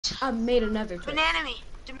I made another Twitch. Banana me.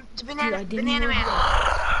 Banana Dude, man.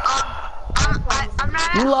 I'm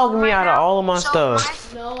not You at logged home me right out now, of all of my so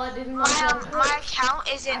stuff. No, I didn't log you out of Twitch. my account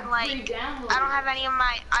isn't like I don't have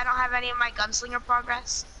any of my gunslinger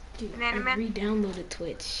progress. Dude, Banana I man. re-downloaded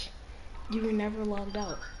Twitch. You were never logged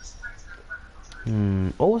out.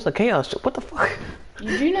 Oh, what's the chaos? What the fuck?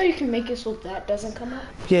 Do you know you can make it so that doesn't come up?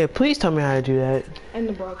 Yeah, please tell me how to do that. End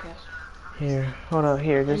the broadcast. Here, hold up,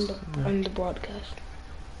 here, just... End the broadcast.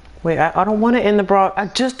 Wait, I don't want to end the broad. I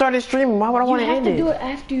just started streaming. Why would I want to end it? You have to do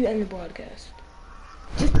it after you end the broadcast.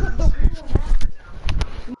 Just put the real one after.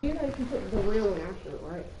 You know you can put the real one after it,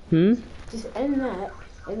 right? Hmm? Just end that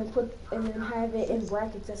and then have it in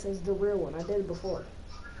brackets that says the real one. I did it before.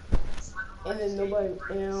 And then nobody.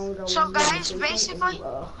 So guys, basically,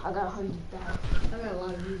 I got 100,000. I got a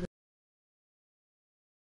lot of views.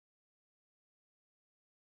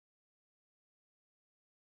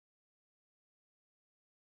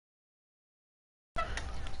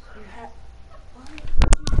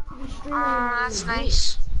 that's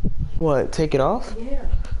nice. What? Take it off? Yeah.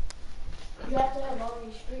 You have to have all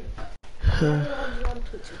these streams.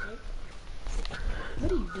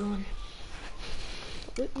 What are you doing?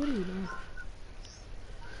 What are you doing?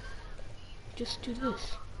 Just do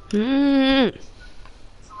this.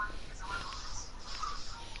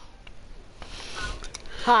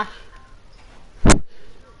 Ha.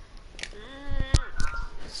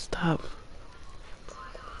 Stop.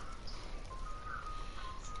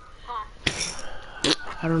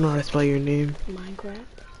 I don't know how to spell your name. Minecraft.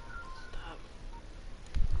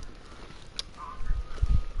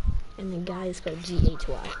 And the guy is spelled Ghy. I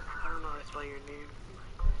don't know how to spell your name.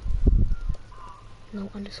 No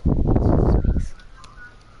underscore. Space.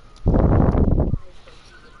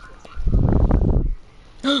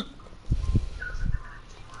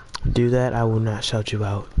 Do that, I will not shout you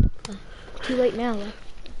out. Too late now, though.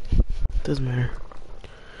 Doesn't matter.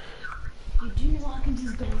 You do know I can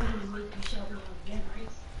just go in and make you shout me out again, right?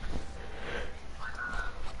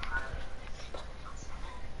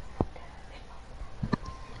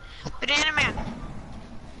 Banana man.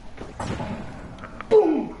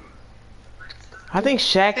 Boom! I think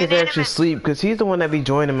Shaq is Banana actually Man. asleep because he's the one that be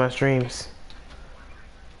joining my streams.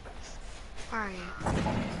 Where are you?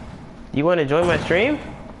 You want to join my stream?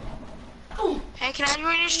 Hey, can I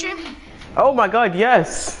join your stream? Oh my god,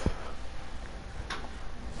 yes!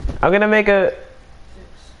 I'm gonna make a...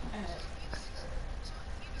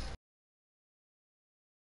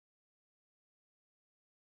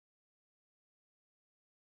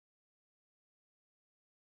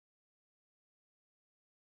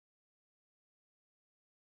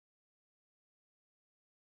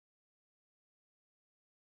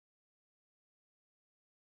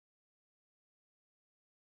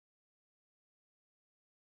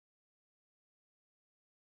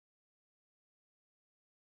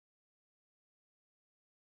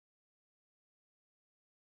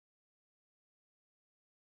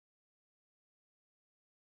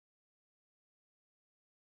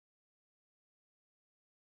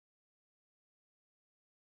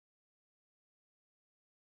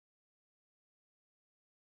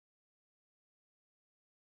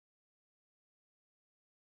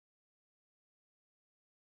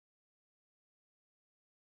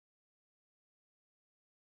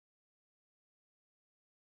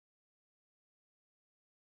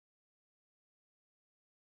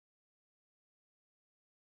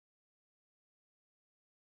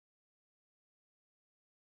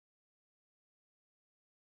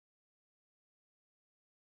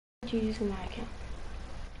 You using my account.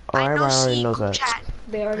 Oh, I know everybody already C knows group that. chat.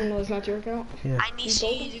 They already know it's not your account. Yeah. I need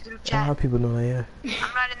C the group How chat. people know that, yeah.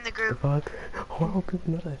 I'm not in the The group. fuck? Why would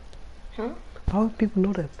people know that? Huh? Why would people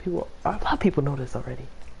know that? A lot of people know this already.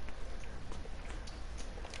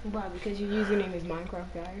 Why? Because your username is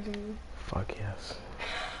Minecraft guy or something? Fuck yes.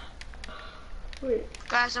 Wait.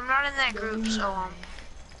 Guys, I'm not in that group, so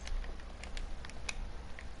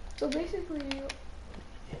So basically,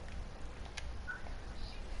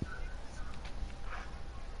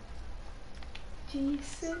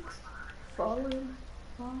 G6 fallen.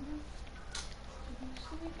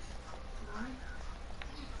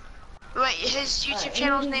 wait, his YouTube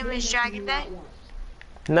channel's name is Dragon Day?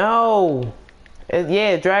 No!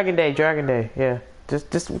 Yeah, Dragon Day, yeah.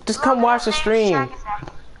 Just come watch the stream.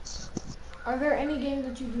 Are there any games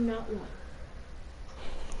that you do not want?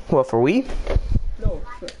 What, for we? No,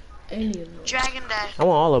 for any of them. Dragon Day. I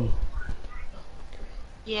want all of them.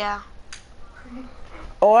 Yeah.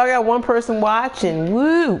 Oh, I got one person watching.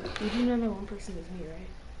 Woo! You do not know one person is me, right?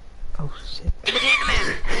 Oh shit.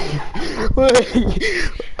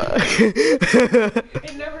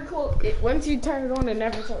 It never closed. Once you turn it on, it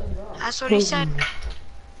never turns off. That's what he said.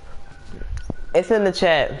 It's in the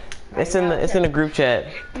chat. It's in the group chat.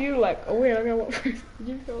 You like, oh wait, I got one person.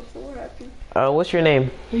 You felt so happy. What's your name?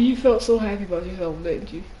 You felt so happy about yourself,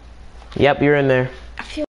 didn't you? Yep, you're in there. I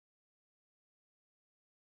feel.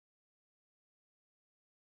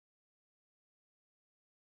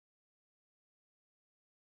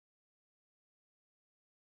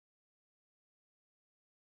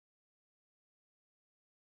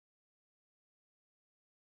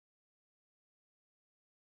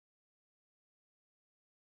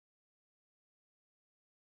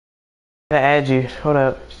 I add you. Hold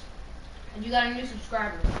up. And you got a new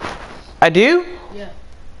subscriber. I do? Yeah.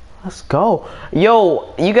 Let's go.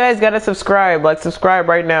 Yo, you guys gotta subscribe. Like, subscribe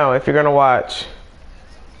right now if you're gonna watch.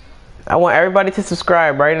 I want everybody to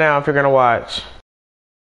subscribe right now if you're gonna watch.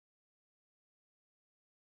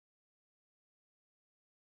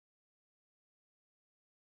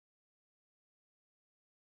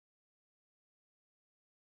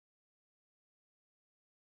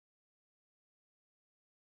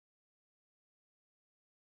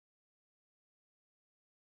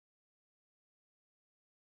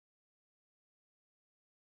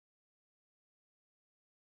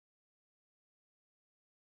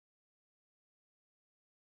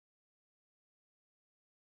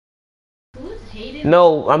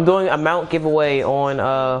 No, I'm doing a mount giveaway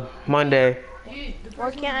on Monday. Dude,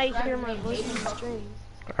 why can't I hear my voice on the stream?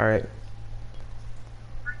 Alright.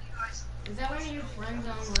 Is that one of your friends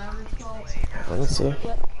on whatever it's called? Let me see.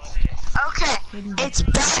 Okay, it's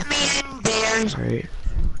Batman Bears. Alright.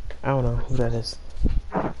 I don't know who that is.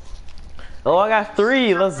 Oh, I got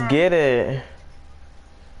 3. Let's get it.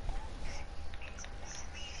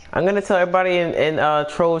 I'm gonna tell everybody in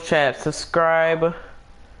troll chat, subscribe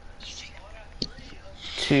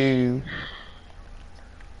to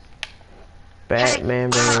Batman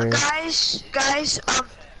Bears. Guys,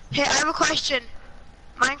 hey, I have a question.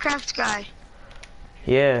 Minecraft guy,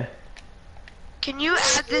 Yeah. can you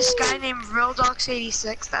add this guy named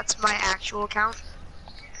RealDocs86? That's my actual account.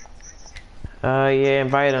 Yeah,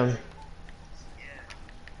 invite him.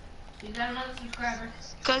 You got another subscriber.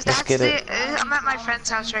 Cause Let's that's get it. I'm at my friend's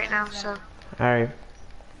house right now, so. Alright.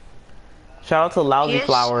 Shout out to Lousy Yes.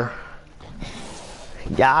 Flower.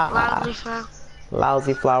 Yeah. Loudly flow.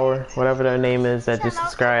 Lousy Flower, whatever their name is that just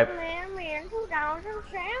subscribed.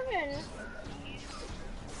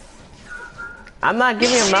 I'm not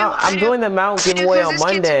giving a mount. I'm doing the mount giveaway on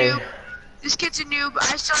Monday. This kid's a noob.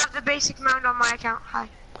 I still have the basic mount on my account. Hi.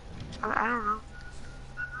 I don't know.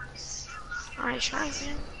 Alright, try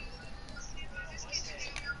again.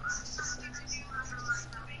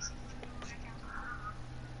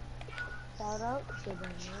 Shout out to the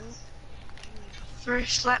man.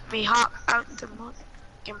 First, let me hop out the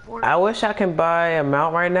portal. I wish I can buy a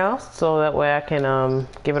mount right now, so that way I can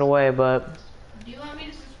give it away. But Do you want me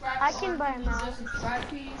to subscribe? I can buy them out. Just subscribe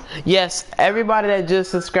to you. yes, everybody that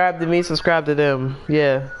just subscribed to me, subscribe to them.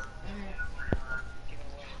 Yeah.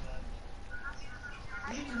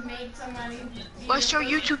 You just made somebody. What's your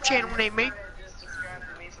YouTube channel name, mate?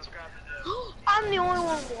 I'm the only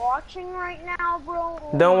one watching right now, bro.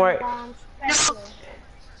 Oh Don't my worry. God, I'm No. special.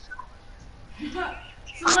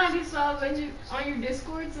 Somebody saw Avengers on your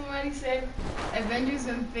Discord. Somebody said Avengers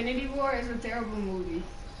Infinity War is a terrible movie.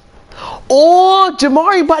 Oh,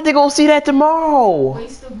 Jamari about to go see that tomorrow.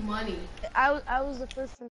 Waste of money. I was the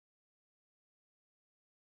first one.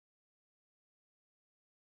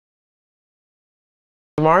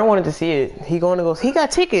 Jamari wanted to see it. He going to go. He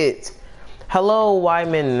got tickets. Hello,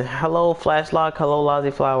 Wyman. Hello, Flashlock. Hello,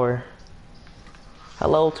 Lousy Flower.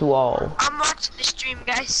 Hello to all. I'm watching the stream,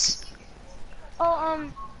 guys. Oh,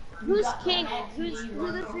 who's king?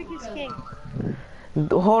 Who the freak is king?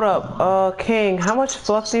 Hold up. King, how much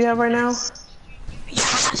flux do you have right now?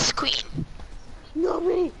 Yes, queen.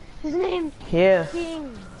 Nobody. His name's Yeah.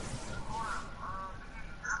 King.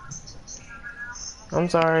 I'm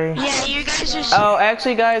sorry. Yeah, you guys are. Oh,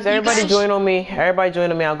 actually, guys, everybody guys- join on me. Everybody join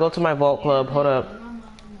on me. I'll go to my vault club. Hold up.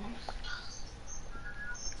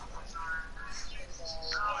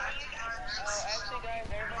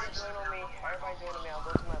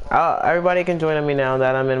 Everybody can join on me now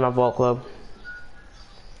that I'm in my vault club.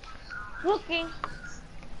 Looking.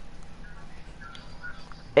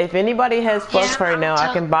 If anybody has flux Yeah, right now,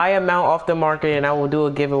 I can buy a mount off the market and I will do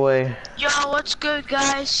a giveaway. Yo, what's good,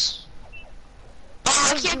 guys?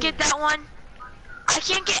 Oh, I can't get that one. I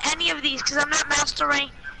can't get any of these because I'm not master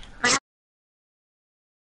rank.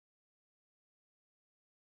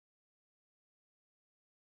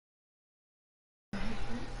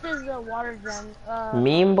 is the water gen.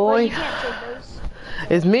 Meme But Boy? you can't take those.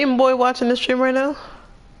 Is Meme Boy watching the stream right now?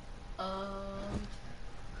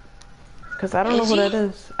 Cause I don't know Is who he? that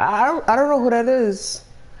is. I don't know who that is.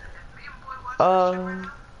 You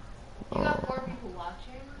got 4 people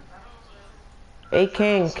watching? Hey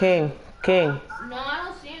King. No, I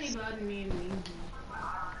don't see anybody named me.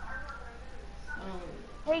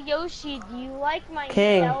 Hey Yoshi, do you like my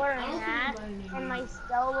King. stellar I don't see hat anybody named and me. my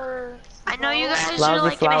stellar? I know you guys are Lousy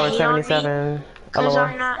like gonna Flower hate on me 77. because LOL.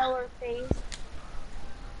 I'm not. Stellar face.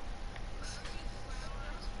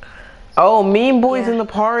 Oh, Meme Boy's Yeah. in the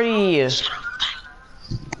party.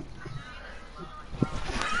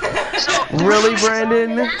 Really,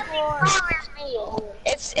 Brandon?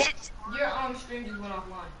 It's Your stream just went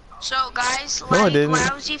offline. so guys, No, I like didn't.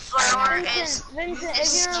 Lousy Flower is Vincent,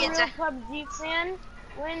 this if you're a kid's real PUBG fan,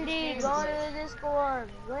 Wendy, go to the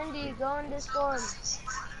Discord. Wendy, go in Discord.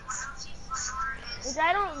 Which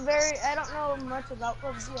I don't know much about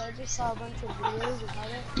PUBG. I just saw a bunch of videos about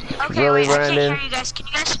it. Okay, Really, wait, I Brandon? can't hear you guys. Can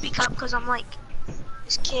you guys speak up? Because I'm like,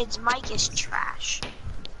 this kid's mic is trash.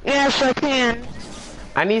 Yes, I can.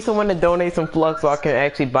 I need someone to donate some flux so I can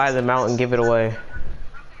actually buy them out and give it away.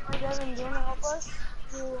 Hi, Devin, do you want to help us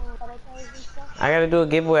do advertising and stuff? I gotta do a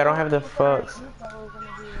giveaway. I don't have the flux.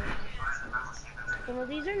 Some of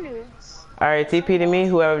these are noobs. Alright, TP to me,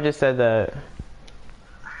 whoever just said that.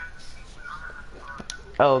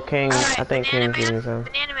 Oh, King. Alright, I think King's giving me some.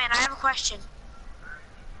 Banana Man, I have a question.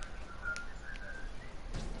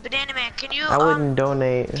 Banana Man, can you I wouldn't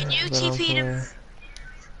donate. can you but I don't TP to care.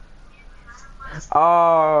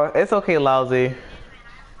 Oh, it's okay, Lousy.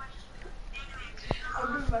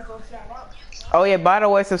 Oh yeah, by the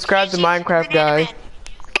way, subscribe to Minecraft Guy.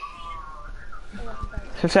 Banana Man,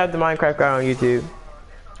 Subscribe to Minecraft Guy on YouTube.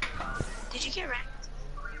 did you get wrecked?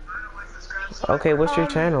 Okay, what's your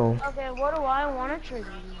channel? Okay, what do I want to trigger?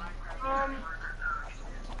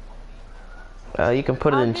 You can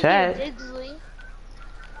put it I'll in give chat. you Digsley.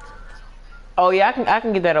 Oh yeah, I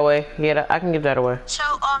can give that away. Yeah, I can give that away. So,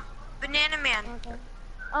 Banana Man, Okay.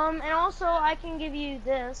 And also I can give you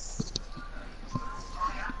this.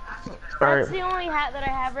 That's Alright. the only hat that I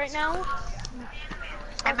have right now.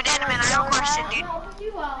 hey Banana Man, I have a question, dude.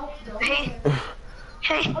 Hey,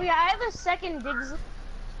 hey, Oh yeah, I have a second Digsley.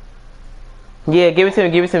 Yeah, give it to me,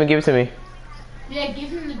 give it to me, give it to me. Yeah, give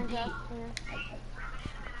him the D.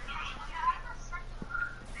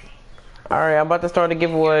 Alright, I'm about to start a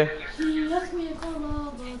giveaway. He left me a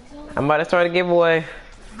call, I'm about to start a giveaway.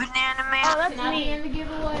 Banana Oh, Man. that's not me. in the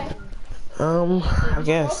giveaway. I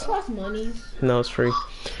guess. Cost monies. No, it's free.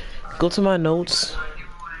 Go to my notes,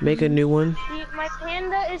 make a new one, See, my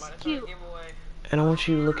panda is cute. and I want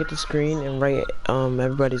you to look at the screen and write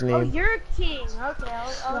everybody's Oh, name. you're a king. Okay, I'll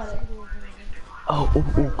send you. Oh,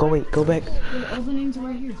 go back. All the names are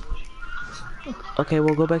right here. Okay,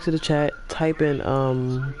 well go back to the chat. Type in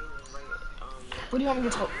What do you want me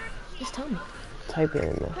to tell? Just tell me. type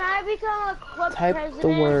in. Can I become a club Type president? the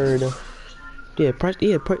word. Yeah, press.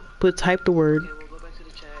 Yeah, put type the word.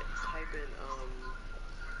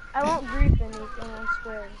 I won't grief anything, I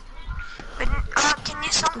swear. Can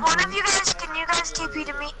you, one of you guys, can you guys TP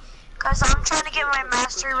to me? Cause I'm trying to get my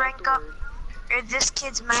master rank up, or this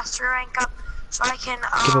kid's master rank up, so I can,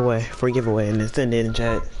 Giveaway, free giveaway, and then send it in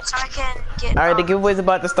chat. so I can get, All right, the giveaway's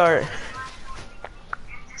about to start.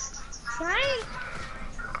 Can I?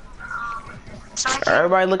 so I can,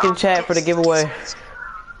 Everybody look in chat for the giveaway.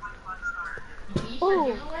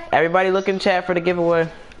 Ooh. Everybody look in chat for the giveaway.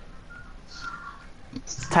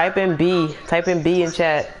 Type in B. Type in B in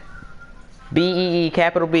chat. B-E-E,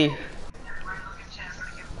 capital B.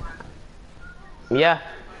 Yeah.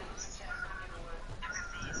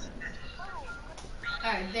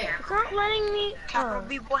 Alright, there. It's not letting me. capital Oh.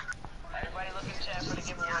 B boy.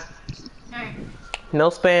 Alright. No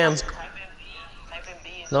spam.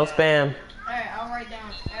 No spam. Alright, I'll write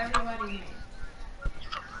down everybody's name.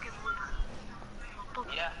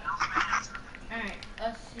 Alright,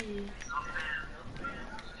 let's see.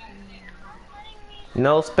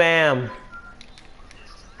 No spam.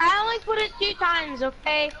 I only put it 2 times,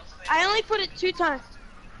 okay? I only put it 2 times.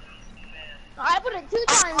 I put it 2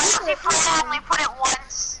 times. You put it 2 times. Only put it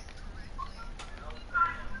once.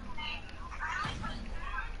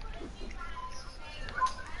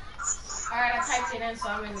 Alright, I typed it in, so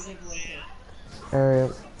I'm in the giveaway too.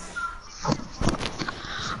 Alright.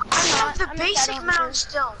 I have the I'm basic excited. mount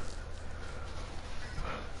still.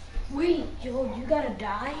 Wait, yo, you gotta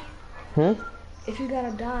die? Hmm? If you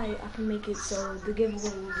gotta die, I can make it so the giveaway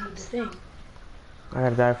will be the thing. I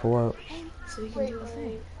gotta die for what? So you can do the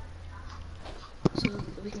thing. So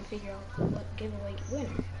we can figure out what giveaway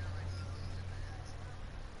winner.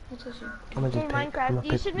 I'm gonna Hey just pick. I'm Minecraft, gonna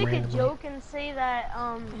you pick should make a randomly. joke and say that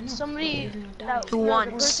somebody that Who the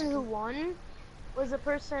won? person who won was the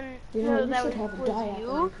person You know, we that should have a was die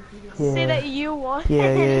you. Yeah. Say that you won.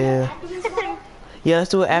 Yeah, yeah, yeah. Yeah,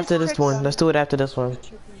 let's do it after this trick one. them. Let's do it after this one.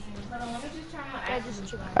 Hold on, let me just turn my Yeah, accent. just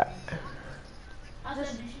trick. I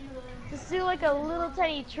said, Just do like a little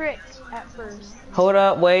tiny trick at first. Hold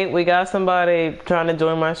up, wait. We got somebody trying to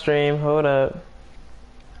join my stream. Hold up.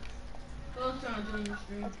 who's trying to join your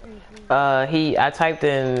stream? I typed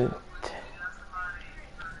in.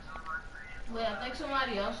 Wait, I think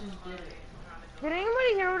somebody else just did it. Did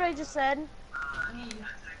anybody hear what I just said?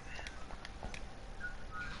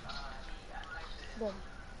 Good.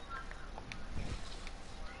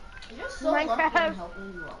 You're so lucky Minecraft. I'm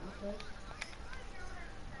helping you out with this.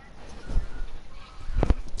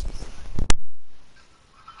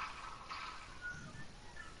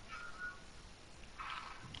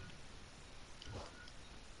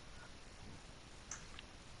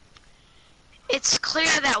 It's clear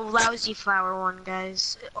that lousy flower won,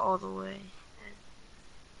 guys, all the way.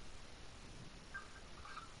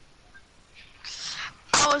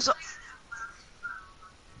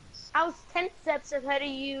 I was 10 steps ahead of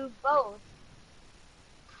you both.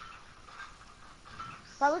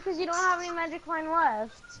 Probably because you don't have any magic coin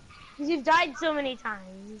left. Because you've died so many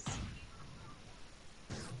times.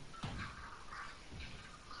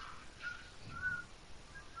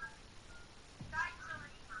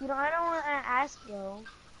 You know, I don't want to ask you.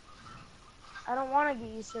 I don't want to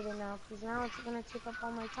get used to it now, because now it's going to take up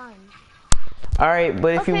all my time. Alright,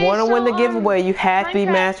 but if you Okay, want to so, win the giveaway, you have to be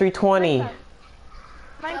Minecraft- Mastery 20.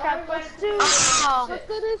 Minecraft, let's do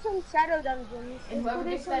some shadow dungeons. And Let's whoever do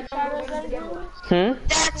gets some that number shadow wins the dungeons. giveaway.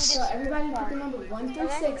 Hmm? So everybody pick a number 1 through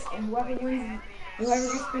 6, and whoever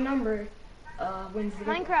gets the number, wins the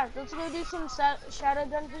game. Minecraft, let's go do some shadow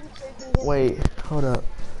dungeons so you can get Wait, hold up.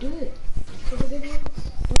 Do it.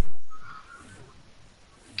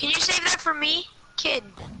 Can you save that for me, kid?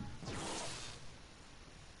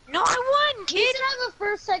 No, I won, You kid. should have a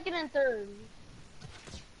first, second, and third.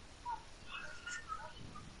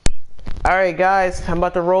 Alright, guys, I'm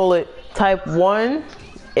about to roll it. Type 1.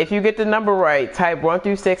 If you get the number right, type 1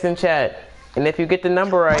 through 6 in chat. And if you get the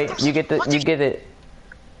number right, you get it. Just do it.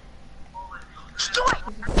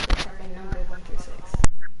 Number 1 through 6.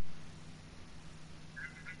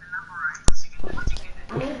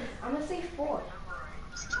 I'm gonna say 4.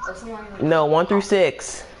 Or something like that. No, 1 through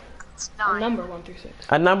 6. It's A 9. number 1 through 6.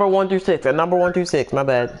 A number 1 through 6. A number 1 through 6. My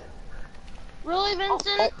bad. Really,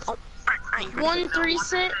 Vincent? 1, 3,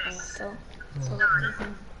 6. So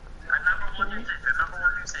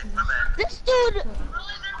This dude,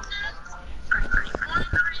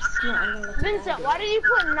 no, I'm gonna look at Vincent, why did you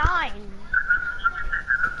put 9?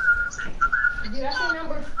 Dude, I say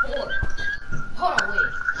number 4. Hold on,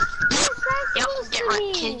 wait. What's that Yep, supposed get to right,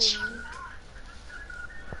 mean? kids.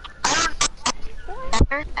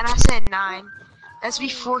 And I said 9. That's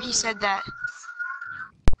before he said that.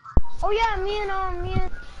 Oh yeah, me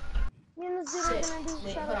and this dude are 6. gonna do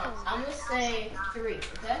Wait, shadow hold on. dungeons. I'm gonna say 3,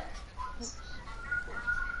 okay?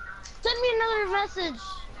 Send me another message.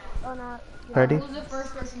 Oh no. Ready? Who's the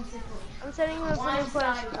first person to say 3? I'm sending you a friend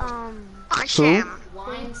request. I sham.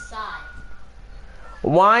 Wine side.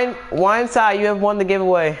 Wine side, you have won the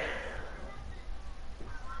giveaway.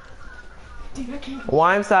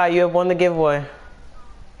 Wine side, you have won the giveaway.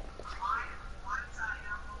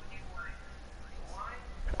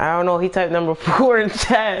 I don't know, he typed number 4 in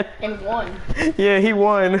chat. And 1. Yeah, he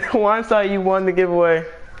won. Wine side, you won the giveaway.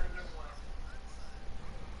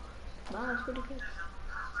 Wow, that's pretty good.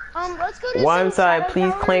 Let's go do Wine some side, shadow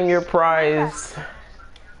please towers. claim your prize.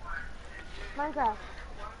 Minecraft.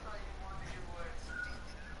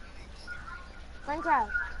 Minecraft.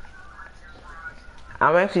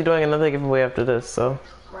 I'm actually doing another giveaway after this, so.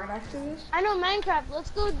 Right after this? I know Minecraft. Let's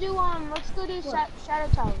go do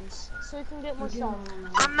shadow towers so we can get more stuff.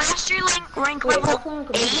 I'm Mastery rank Wait, if I level play on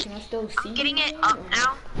computer, 8. can I still see Getting you it again, up or-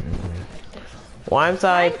 now. Wine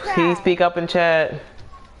side, Minecraft. please speak up in chat.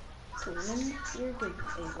 To win your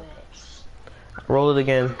giveaway. Roll it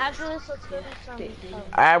again. After this, let's go do some.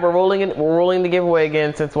 Alright, we're rolling the giveaway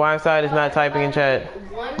again since Wine side is not typing in chat.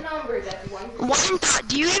 One number that's 1 through 1.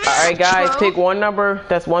 Do you even Alright guys, have pick one number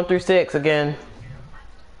that's 1 through 6 again.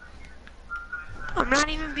 I'm not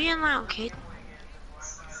even being loud, kid.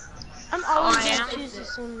 I'm always I gonna am. choose the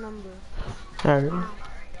same number. Alright. You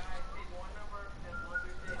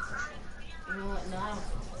know what? No, I don't.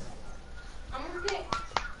 I'm gonna pick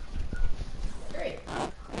 3.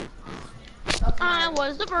 I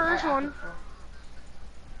was the first one.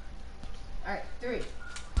 Alright, 3,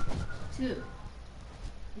 2,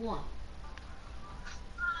 1.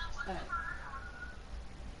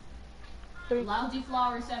 Lousy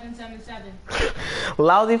Flower 777.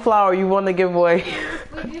 Lousy Flower, you won the giveaway.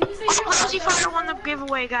 Wait, did we say you're Lousy Fire won the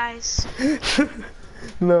giveaway, guys.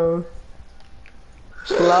 No.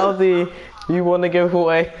 Lousy, you won the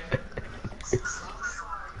giveaway.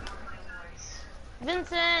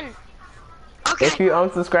 Vincent. Okay. If you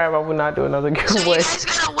unsubscribe, I will not do another So you giveaway. guys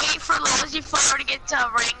gotta wait for Lousy Flower to get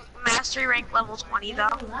to mastery rank level 20 though.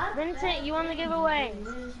 Vincent, you won the giveaway.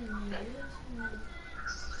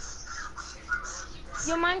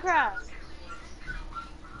 Yo, Minecraft.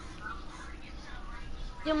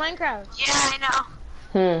 Yo, Minecraft. Yeah, I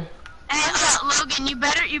know. Hmm. Hey, Logan,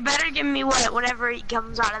 you better give me whatever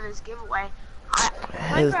comes out of this giveaway.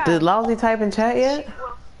 Did Lousy type in chat yet?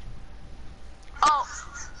 Oh,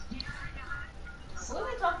 What are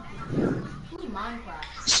we talking about? Who's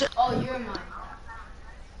Minecraft? so, Oh, you're Minecraft.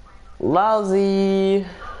 Lousy.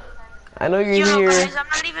 I know you're yo, here. guys,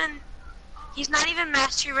 he's not even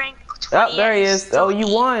mastery rank 20 Oh, there he yet, is. he's still Oh, you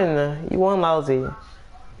 8. won. You won, Lousy.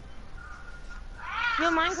 Yo,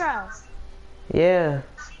 Minecraft. Yeah.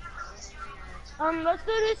 Let's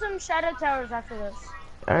go do some shadow towers after this.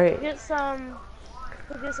 Alright. Get some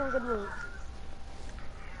good loot.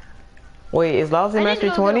 Wait, is Lousy I need Mastery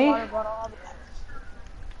to go get a 20? water bottle. I'll be back.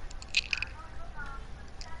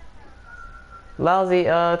 Lousy,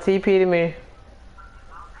 TP to me.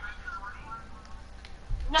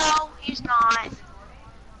 No, he's not.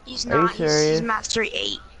 He's Are you not. serious? He's mastery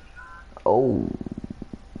 8. Oh.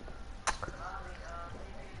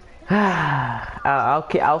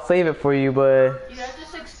 I'll save it for you, but Dude, I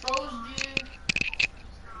just exposed you.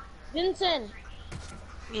 Vincent,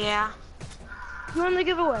 Yeah. you won the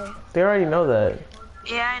giveaway. they already know that.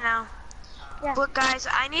 Yeah, I know. Yeah. But guys,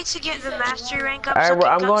 I need to get the mastery rank up. Alright, so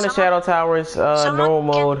I'm going to Shadow Towers, someone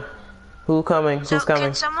normal can- mode. Who's coming? So Who's coming?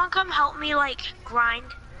 can someone come help me like grind?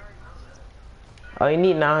 Oh, you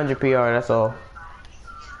need 900 PR, that's all.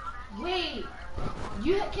 Wait,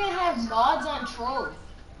 you can't have mods on Trove.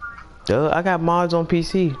 Duh, I got mods on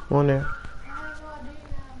PC on there. Oh my god, do you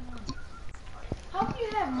have mods? How can you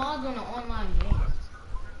have mods on an online game?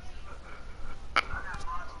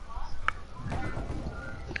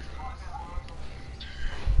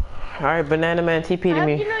 Alright, Banana Man, TP to How do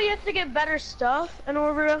me. you know you have to get better stuff in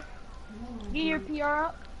order to get your PR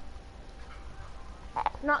up?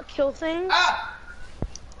 Not kill things.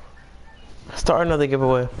 Start another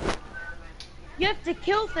giveaway. You have to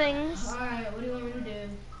kill things Alright, what do you want me to do?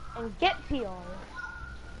 and get PR.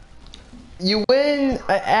 You win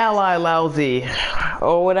an ally, Lousy,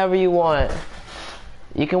 or whatever you want.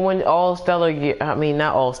 You can win all stellar gear. I mean,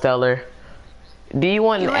 not all stellar. Do you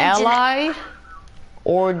want an You went to the- ally,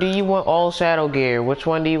 or do you want all shadow gear? Which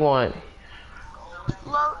one do you want?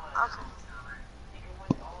 Low. Okay.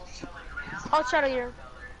 I'll shadow here.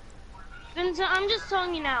 Vincent, I'm just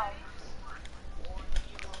telling you now.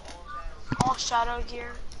 All shadow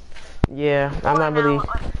gear. Yeah, I'm not Or no, really.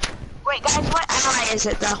 Wait, guys, what ally is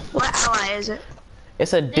it though? What ally is it?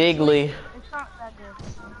 It's a Digley. It's not that good.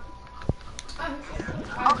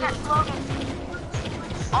 Okay, Logan.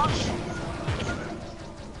 All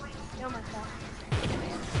Yo, my God.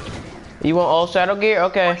 You want all shadow gear?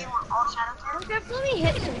 Okay. you want all shadow gear? I'll definitely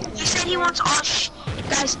hit something. He said he wants all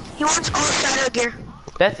guys, he wants all shadow gear.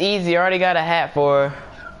 That's easy. I already got a hat for her.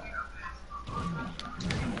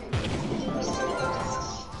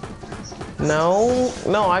 No,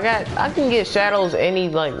 I can get shadows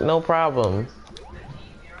no problem.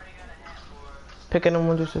 Picking them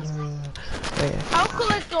one, I'll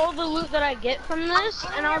collect all the loot that I get from this,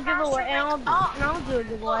 and I'll give away, and I'll do a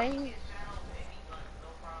giveaway.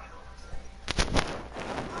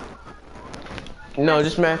 No,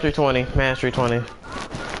 just Mastery 20. Mastery 20.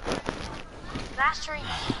 Mastery.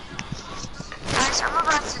 Guys, I'm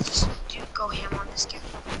about to just go ham on this game.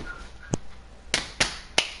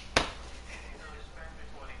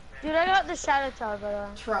 Dude, I got the shadow tower,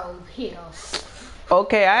 but Trove, yes.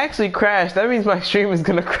 Okay, I actually crashed. That means my stream is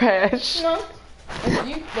gonna crash. No. Wait,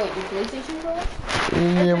 your PlayStation crashed?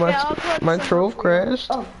 Yeah, okay, I'll collect my some trove more for you. crashed.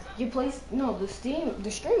 Oh, no, the stream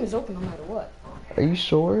is open no matter what. Are you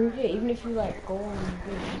sure? Yeah, even if you like go on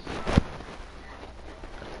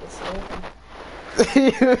it's open. So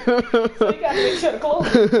you gotta make sure to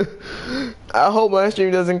close it. I hope my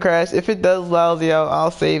stream doesn't crash. If it does, Lousy,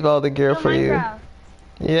 I'll save all the gear Yo, for you. Minecraft.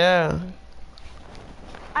 Yeah.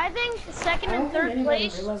 I think second and third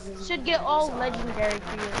place should get all legendary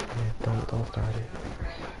gear. Don't start it.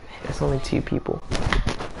 It's only 2 people.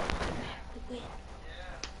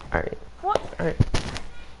 Alright. What? Alright.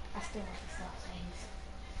 I still want to stop things.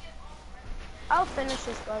 I'll finish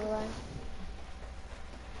this, by the way.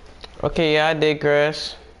 Okay, yeah, I did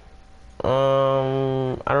crash.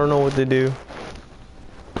 I don't know what to do.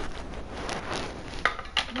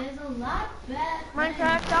 There's a lot bad.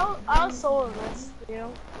 Minecraft, I'll solo this, you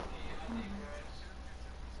know.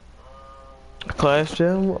 Clash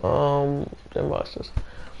Gym, Gym Busters.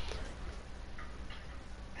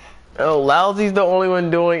 Oh, Lousy's the only one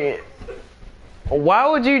doing it. Why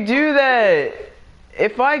would you do that?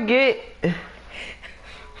 If I get...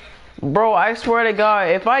 Bro, I swear to God,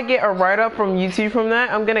 if I get a write-up from YouTube from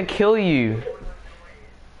that, I'm gonna kill you.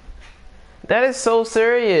 That is so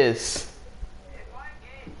serious.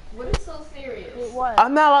 What is so serious? Wait, what?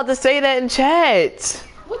 I'm not allowed to say that in chat.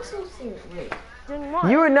 What's so serious? Wait. Doing what?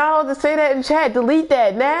 You are not allowed to say that in chat. Delete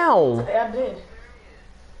that now. I did.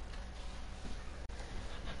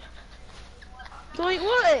 Doing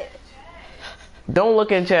what? Don't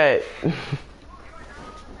look in chat.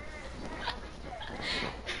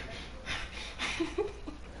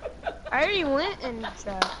 I already went and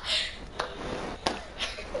stuff.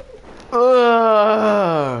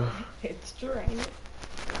 Ugh. It's true.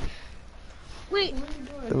 Wait,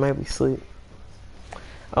 It might be sleep.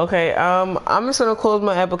 Okay, I'm just gonna close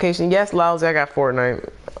my application. Yes, Lousy, I got Fortnite.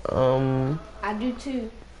 I do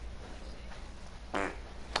too.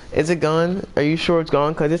 Is it gone? Are you sure it's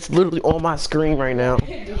gone? Cause it's literally on my screen right now.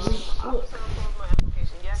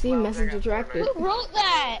 See, message attracted. who wrote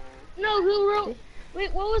that? No, who wrote?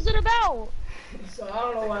 Wait, what was it about? So I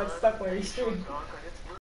don't know why it's stuck where he's streaming.